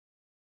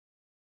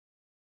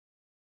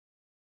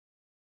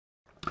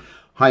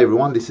Hi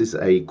everyone, this is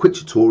a quick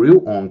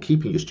tutorial on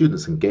keeping your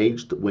students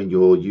engaged when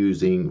you're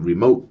using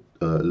remote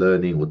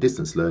learning or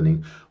distance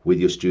learning with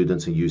your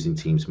students and using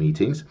Teams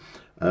meetings.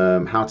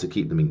 How to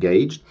keep them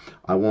engaged.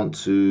 I want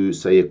to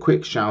say a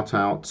quick shout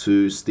out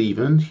to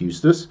Stephen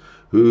Eustace,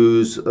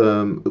 who's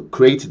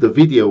created a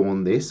video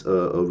on this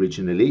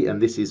originally, and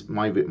this is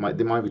my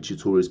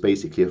tutorial is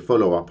basically a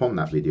follow-up on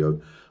that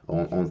video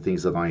on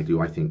things that I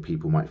do I think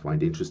people might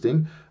find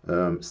interesting.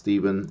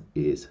 Stephen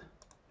is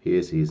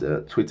Here's his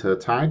Twitter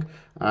tag,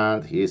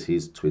 and here's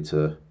his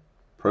Twitter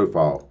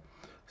profile.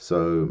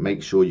 So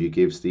make sure you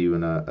give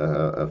Stephen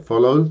a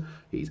follow.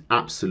 He's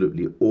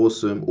absolutely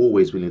awesome,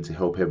 always willing to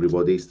help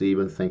everybody.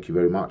 Stephen, thank you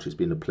very much. It's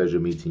been a pleasure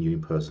meeting you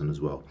in person as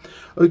well.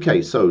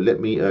 Okay, so let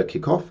me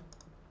kick off.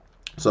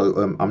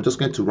 So I'm just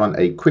going to run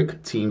a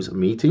quick Teams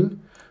meeting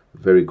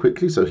very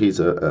quickly. So here's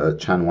a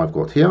channel I've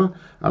got here,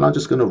 and I'm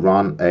just going to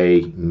run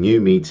a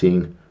new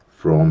meeting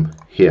from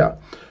here.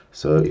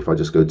 So if I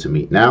just go to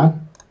Meet Now,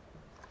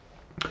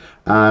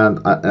 and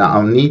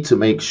I'll need to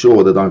make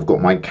sure that I've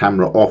got my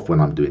camera off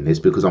when I'm doing this,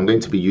 because I'm going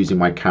to be using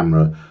my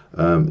camera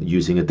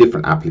using a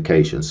different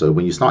application. So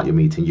when you start your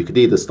meeting, you could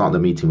either start the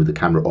meeting with the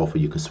camera off, or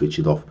you can switch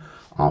it off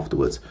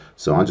afterwards.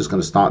 So I'm just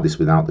going to start this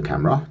without the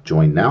camera.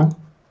 Join now.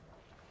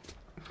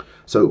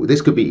 So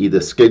this could be either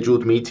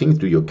scheduled meeting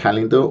through your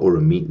calendar or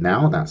a Meet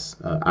Now. That's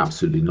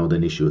absolutely not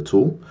an issue at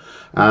all.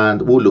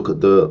 And we'll look at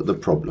the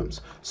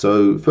problems.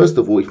 So first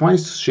of all, if I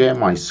share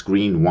my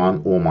screen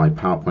one or my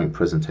PowerPoint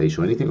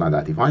presentation or anything like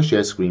that, if I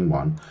share screen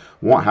one,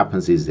 what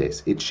happens is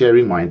this. It's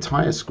sharing my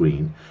entire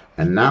screen.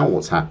 And now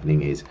what's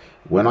happening is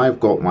when I've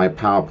got my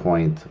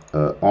PowerPoint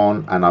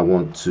on and I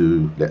want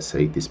to, let's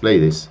say, display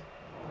this,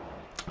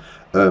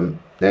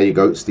 there you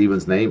go,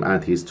 Stephen's name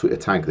and his Twitter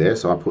tag there.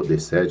 So I put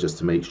this there just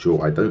to make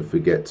sure I don't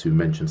forget to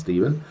mention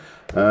Stephen.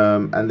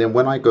 And then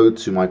when I go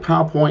to my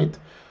PowerPoint,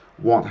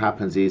 what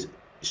happens is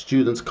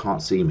students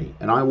can't see me,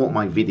 and I want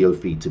my video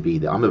feed to be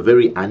there. I'm a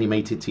very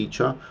animated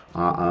teacher.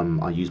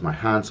 I use my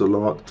hands a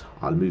lot.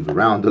 I move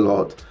around a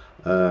lot.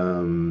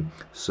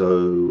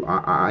 So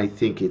I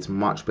think it's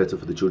much better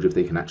for the children if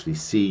they can actually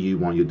see you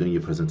while you're doing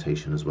your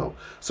presentation as well.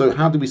 So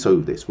how do we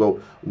solve this?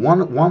 Well,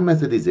 one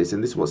method is this,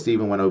 and this is what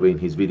Stephen went over in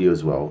his video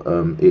as well.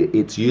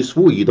 It's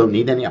useful. You don't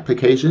need any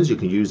applications. You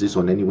can use this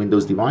on any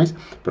Windows device,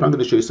 but I'm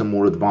going to show you some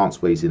more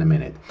advanced ways in a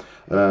minute.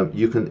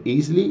 You can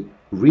easily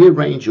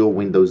rearrange your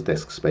Windows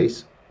desk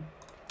space,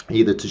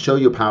 either to show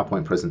your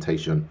PowerPoint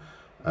presentation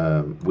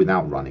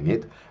without running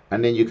it,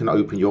 and then you can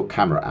open your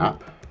camera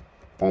app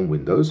on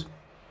Windows.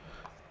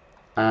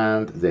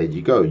 And there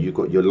you go, you've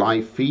got your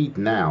live feed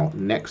now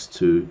next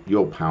to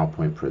your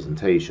PowerPoint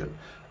presentation.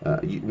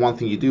 One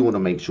thing you do want to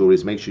make sure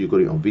you've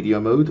got it on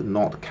video mode,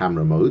 not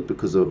camera mode,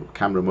 because the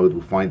camera mode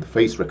will find the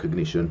face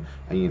recognition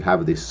and you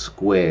have this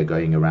square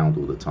going around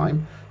all the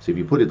time. So if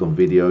you put it on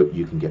video,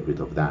 you can get rid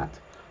of that.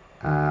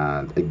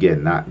 And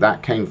again,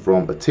 that came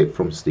from a tip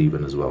from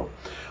Stephen as well.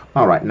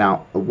 All right,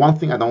 now one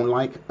thing I don't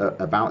like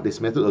about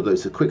this method, although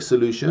it's a quick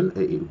solution,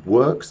 it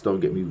works, don't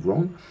get me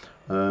wrong.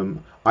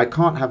 I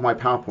can't have my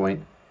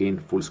PowerPoint in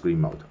full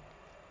screen mode.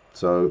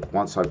 So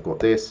once I've got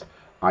this,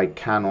 I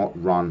cannot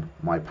run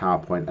my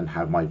PowerPoint and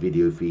have my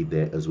video feed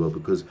there as well,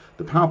 because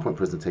the PowerPoint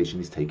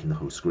presentation is taking the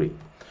whole screen.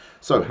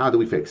 So how do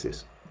we fix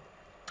this?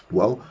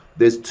 Well,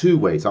 there's two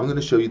ways. I'm going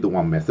to show you the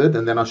one method,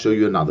 and then I'll show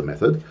you another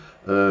method.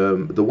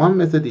 The one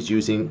method is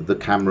using the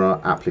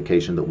camera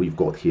application that we've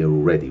got here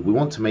already. We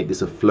want to make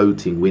this a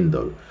floating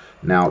window.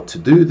 Now, to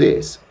do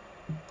this,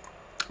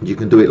 you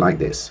can do it like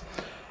this.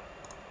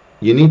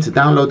 You need to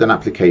download an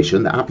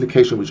application. The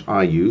application which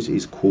I use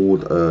is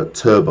called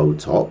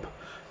TurboTop,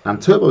 and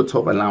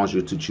TurboTop allows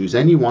you to choose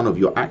any one of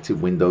your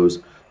active windows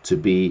to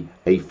be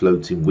a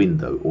floating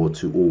window or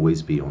to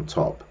always be on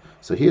top.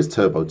 So here's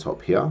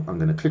TurboTop here. I'm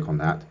going to click on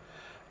that,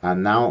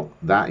 and now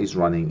that is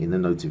running in the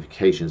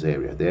notifications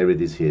area. There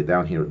it is here,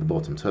 down here at the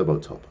bottom,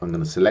 TurboTop. I'm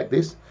going to select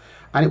this,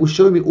 and it will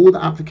show me all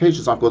the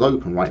applications I've got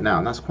open right now,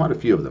 and that's quite a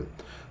few of them.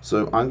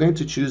 So I'm going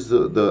to choose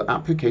the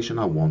application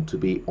I want to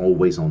be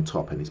always on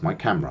top, and it's my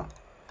camera.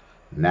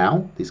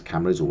 Now this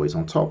camera is always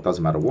on top.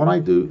 Doesn't matter what I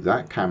do,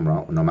 that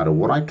camera, no matter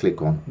what I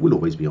click on, will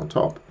always be on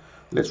top.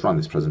 Let's run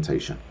this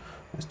presentation.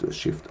 Let's do a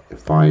Shift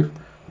F5.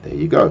 There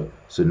you go.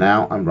 So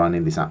now I'm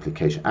running this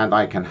application, and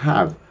I can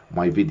have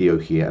my video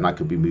here, and I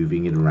could be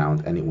moving it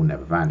around and it will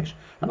never vanish.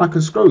 And I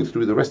can scroll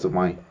through the rest of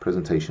my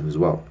presentation as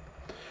well.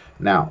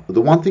 Now,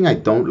 the one thing I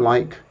don't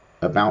like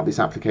about this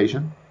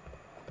application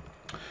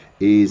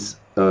is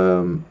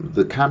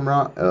the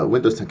camera,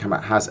 Windows 10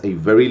 camera has a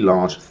very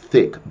large,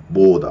 thick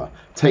border.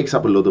 Takes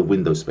up a lot of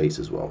window space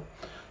as well.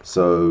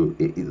 So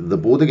the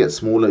border gets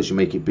smaller as you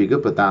make it bigger,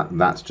 but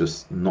that's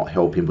just not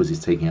helping because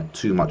it's taking up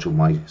too much of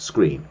my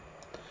screen.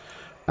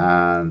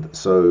 And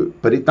so,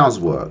 but it does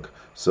work.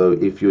 So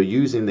if you're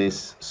using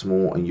this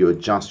small and you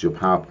adjust your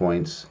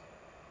PowerPoints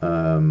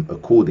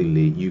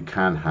accordingly, you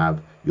can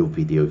have your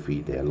video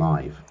feed there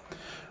live.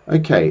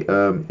 Okay,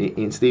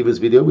 in Stephen's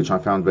video, which I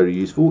found very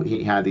useful,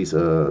 he had his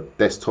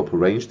desktop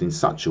arranged in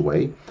such a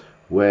way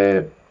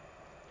where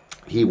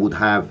he would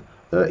have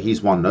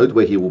his OneNote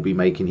where he will be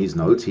making his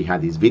notes. He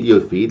had his video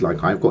feed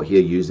like I've got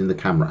here using the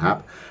camera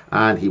app,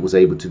 and he was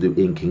able to do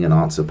inking and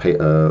answer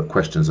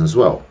questions as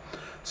well.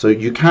 So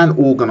you can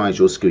organize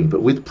your screen,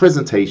 but with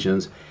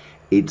presentations,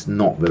 it's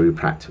not very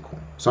practical.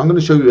 So I'm going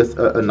to show you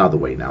another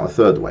way now, a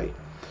third way.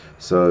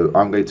 So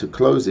I'm going to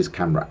close this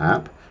camera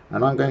app,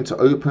 and I'm going to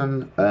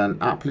open an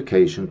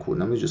application called,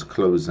 let me just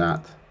close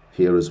that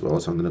here as well.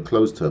 So I'm going to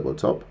close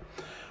TurboTop,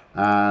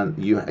 and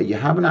you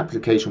have an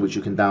application which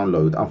you can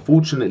download.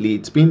 Unfortunately,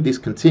 it's been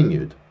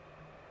discontinued,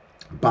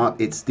 but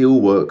it still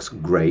works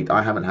great.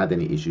 I haven't had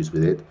any issues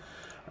with it.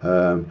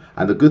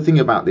 And the good thing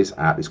about this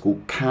app is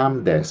called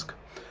CamDesk.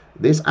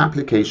 This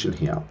application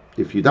here,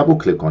 if you double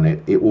click on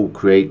it, it will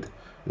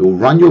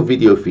run your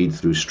video feed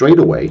through straight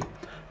away,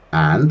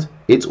 and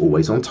it's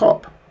always on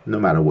top no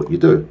matter what you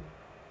do.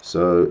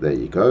 So there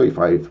you go. If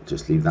I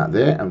just leave that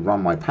there and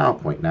run my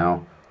PowerPoint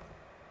now,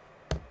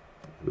 here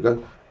we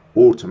go,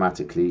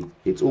 automatically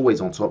it's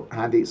always on top,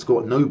 and it's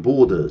got no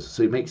borders,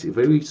 so it makes it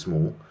very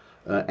small,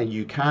 and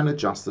you can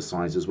adjust the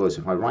size as well.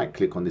 So if I right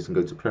click on this and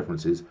go to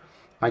preferences,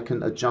 I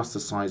can adjust the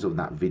size of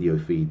that video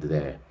feed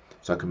there,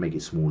 so I can make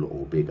it smaller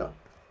or bigger.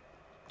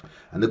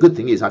 And the good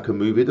thing is I can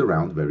move it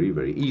around very,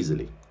 very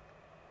easily.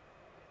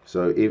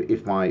 So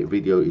if my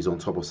video is on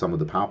top of some of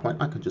the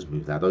PowerPoint, I can just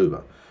move that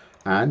over,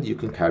 and you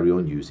can carry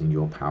on using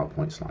your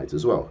PowerPoint slides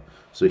as well.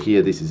 So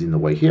here, this is in the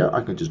way here,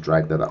 I can just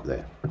drag that up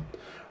there.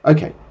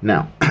 Okay,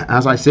 now,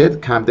 as I said,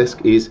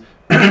 CamDesk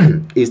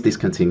is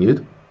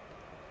discontinued.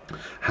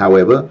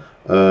 However,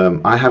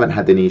 I haven't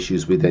had any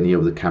issues with any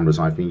of the cameras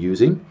I've been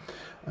using.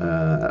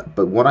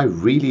 But what I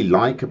really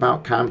like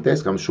about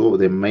CamDesk, I'm sure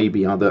there may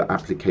be other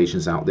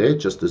applications out there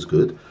just as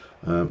good.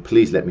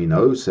 Please let me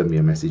know, send me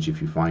a message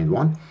if you find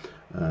one.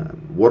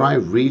 What I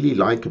really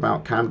like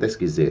about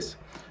CamDesk is this,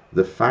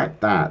 the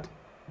fact that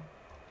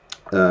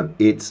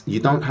you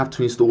don't have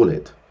to install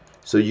it.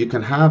 So you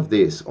can have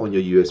this on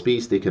your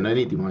USB stick, and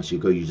any device you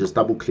go, you just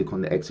double click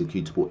on the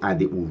executable and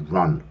it will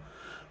run.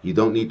 You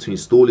don't need to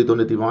install it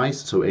on a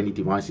device, so any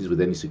devices with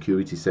any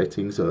security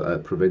settings are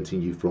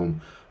preventing you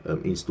from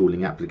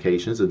installing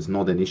applications. It's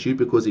not an issue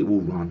because it will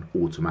run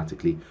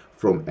automatically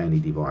from any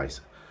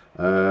device.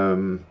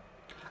 And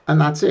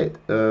that's it.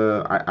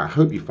 I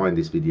hope you find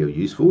this video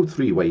useful.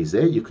 3 ways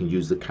there. You can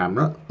use the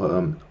camera,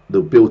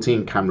 the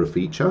built-in camera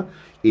feature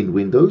in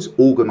Windows,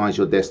 organize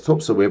your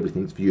desktop so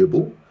everything's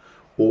viewable,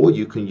 or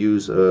you can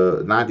use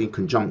that in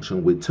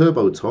conjunction with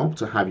TurboTop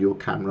to have your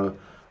camera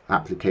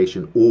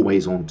application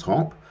always on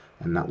top,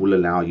 and that will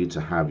allow you to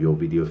have your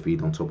video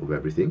feed on top of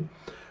everything.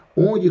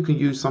 Or you can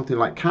use something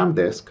like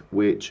CamDesk,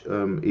 which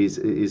is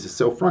a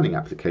self-running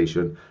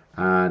application,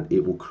 and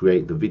it will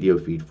create the video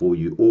feed for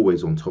you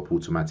always on top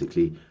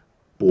automatically,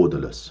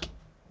 borderless.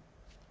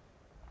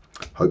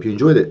 Hope you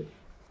enjoyed it.